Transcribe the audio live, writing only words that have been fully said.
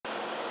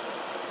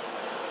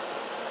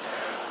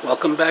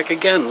Welcome back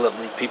again,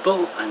 lovely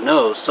people. I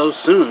know, so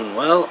soon.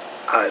 Well,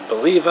 I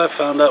believe I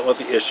found out what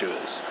the issue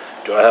is.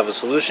 Do I have a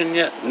solution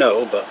yet?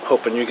 No, but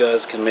hoping you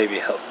guys can maybe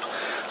help.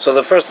 So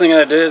the first thing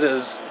I did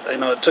is,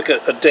 it took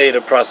a day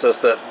to process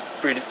that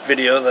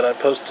video that I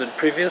posted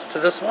previous to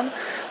this one.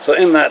 So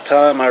in that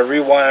time, I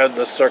rewired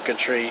the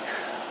circuitry,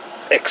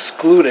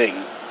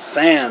 excluding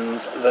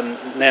sans the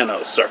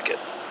nano circuit.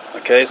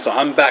 Okay, so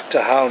I'm back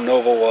to how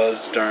Nova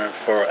was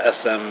for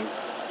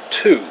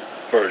SM2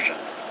 version,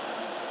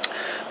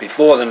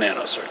 before the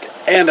nano circuit,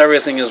 and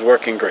everything is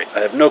working great.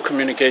 I have no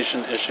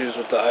communication issues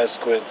with the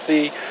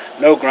I2C,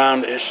 no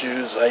ground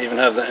issues. I even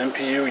have the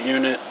MPU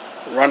unit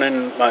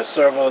running my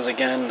servos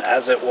again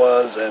as it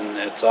was, and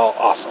it's all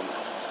awesome.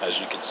 As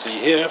you can see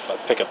here, if I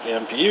pick up the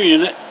MPU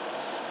unit,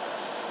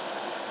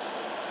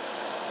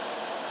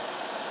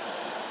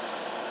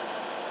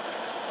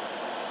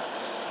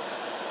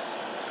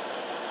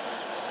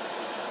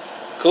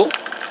 cool.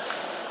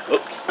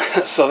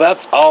 Oops. So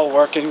that's all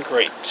working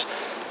great.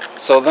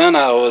 So then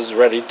I was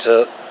ready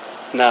to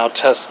now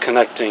test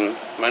connecting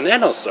my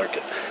nano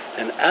circuit.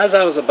 And as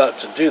I was about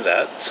to do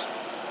that,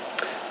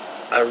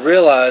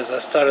 I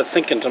started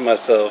thinking to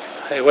myself,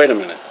 hey, wait a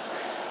minute.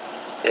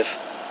 If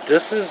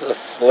this is a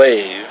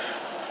slave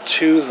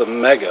to the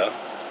Mega,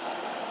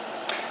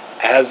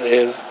 as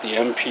is the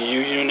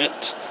MPU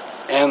unit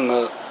and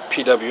the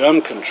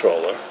PWM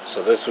controller,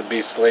 so this would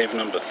be slave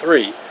number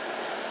 3,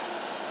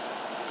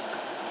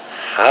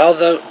 how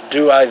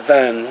do I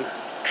then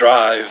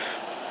drive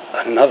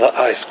another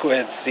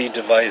I2C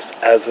device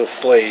as a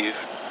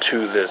slave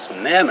to this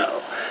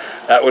nano?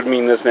 That would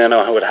mean this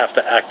nano would have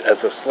to act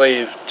as a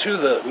slave to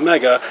the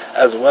Mega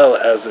as well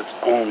as its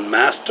own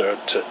master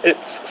to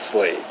its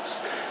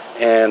slaves.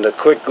 And a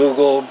quick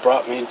Google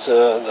brought me to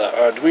the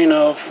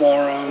Arduino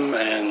forum,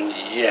 and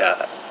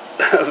yeah,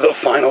 the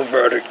final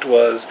verdict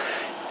was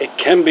it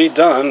can be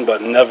done,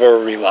 but never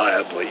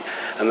reliably.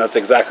 And that's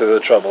exactly the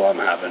trouble I'm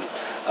having.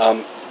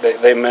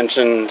 They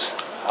mentioned,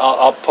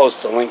 I'll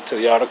post a link to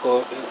the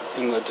article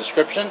in the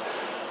description,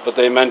 but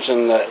they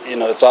mentioned that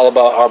it's all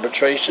about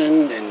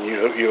arbitration, and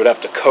you would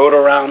have to code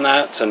around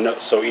that to know,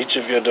 so each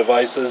of your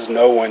devices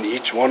know when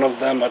each one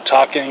of them are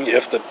talking,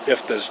 if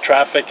there's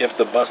traffic, if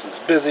the bus is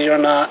busy or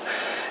not.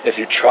 If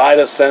you try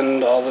to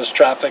send all this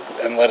traffic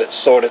and let it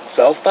sort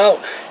itself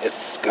out,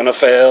 it's gonna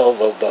fail.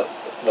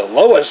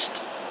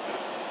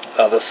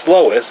 The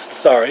slowest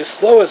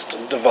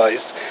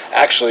device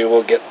actually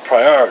will get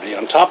priority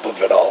on top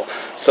of it all.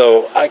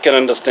 So I can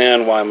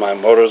understand why my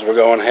motors were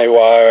going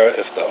haywire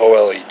if the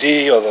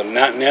OLED or the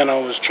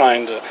Nano was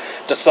trying to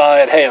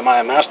decide, hey, am I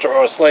a master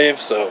or a slave?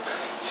 So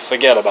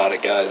forget about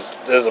it, guys.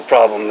 There's a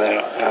problem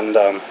there, and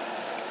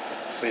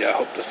let's see, I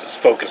hope this is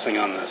focusing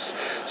on this.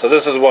 So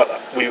this is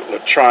what we were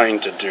trying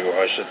to do,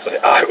 or I should say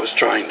I was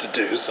trying to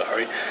do,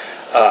 sorry.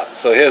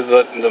 So here's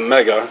the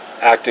Mega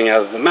acting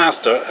as the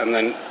master, and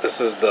then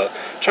this is the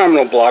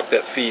terminal block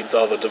that feeds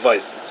all the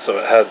devices. So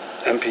it had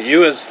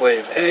MPU as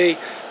slave A,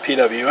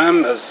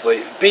 PWM as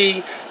slave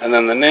B, and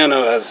then the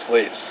Nano as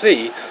slave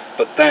C.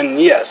 But then,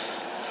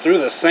 yes, through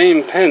the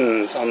same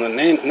pins on the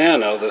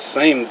Nano, the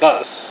same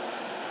bus,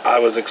 I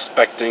was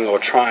expecting or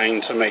trying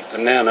to make the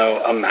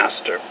Nano a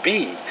master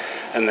B,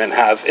 and then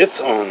have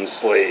its own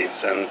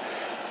slaves, and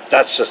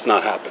that's just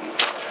not happening.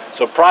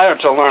 So prior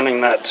to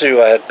learning that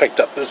too, I had picked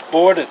up this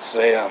board. It's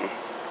a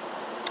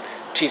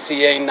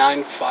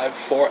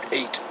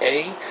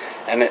TCA9548A,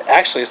 and it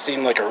actually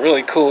seemed like a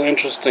really cool,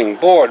 interesting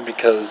board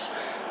because,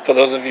 for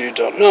those of you who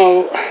don't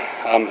know,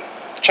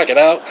 check it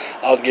out.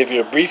 I'll give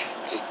you a brief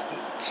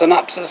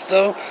synopsis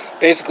though.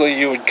 Basically,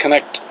 you would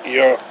connect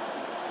your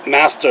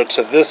master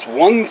to this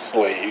one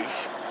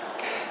slave,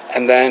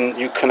 and then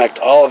you connect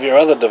all of your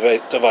other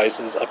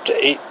devices, up to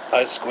 8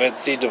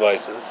 I2C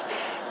devices.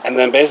 And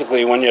then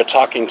basically when you're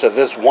talking to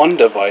this one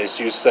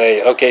device, you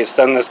say, okay,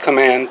 send this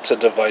command to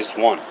device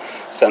 1,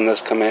 send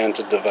this command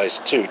to device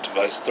 2,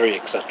 device 3,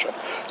 etc.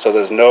 So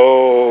there's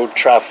no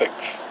traffic,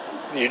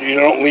 you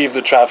don't leave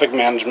the traffic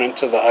management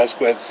to the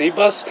I2C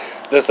bus.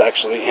 This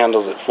actually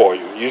handles it for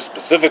you. You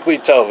specifically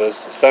tell this,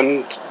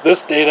 send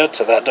this data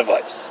to that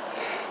device.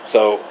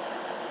 So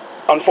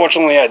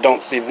unfortunately I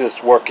don't see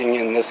this working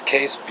in this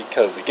case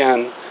because,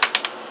 again,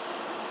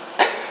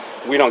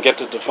 we don't get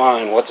to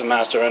define what's a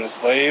master and a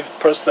slave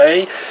per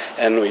se,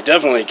 and we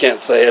definitely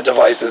can't say a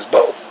device is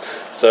both.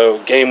 So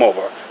game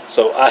over.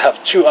 So I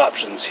have two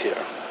options here.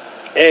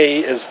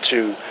 A is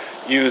to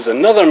use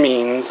another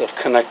means of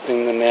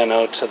connecting the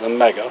Nano to the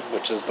Mega,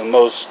 which is the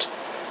most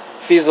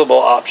feasible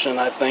option,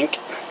 I think.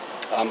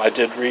 I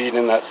did read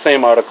in that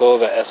same article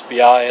that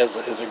SPI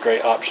is a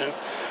great option.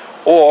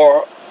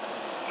 Or,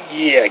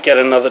 yeah, get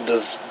another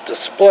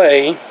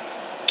display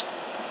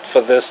for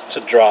this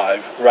to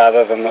drive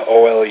rather than the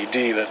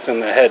OLED that's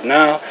in the head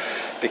now,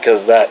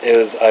 because that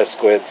is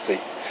I2C.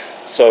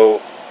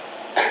 So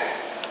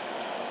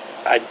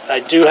I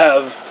do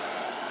have,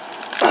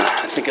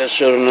 I think I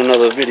showed in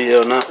another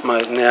video, not my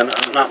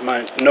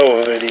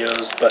Nova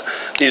videos, but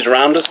these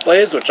round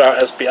displays, which are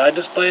SPI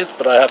displays,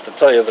 but I have to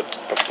tell you the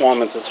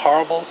performance is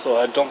horrible, so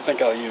I don't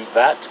think I'll use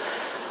that.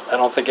 I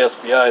don't think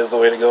SPI is the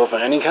way to go for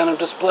any kind of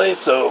display,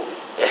 so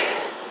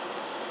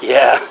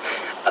yeah,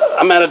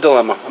 I'm at a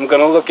dilemma. I'm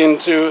going to look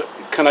into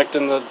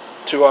connecting the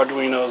two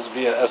Arduinos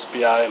via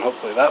SPI, and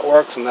hopefully that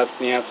works, and that's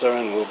the answer,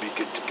 and we'll be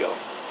good to go.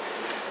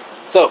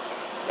 So,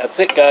 that's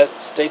it, guys.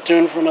 Stay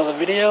tuned for another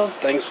video.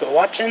 Thanks for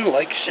watching.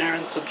 Like, share,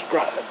 and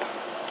subscribe.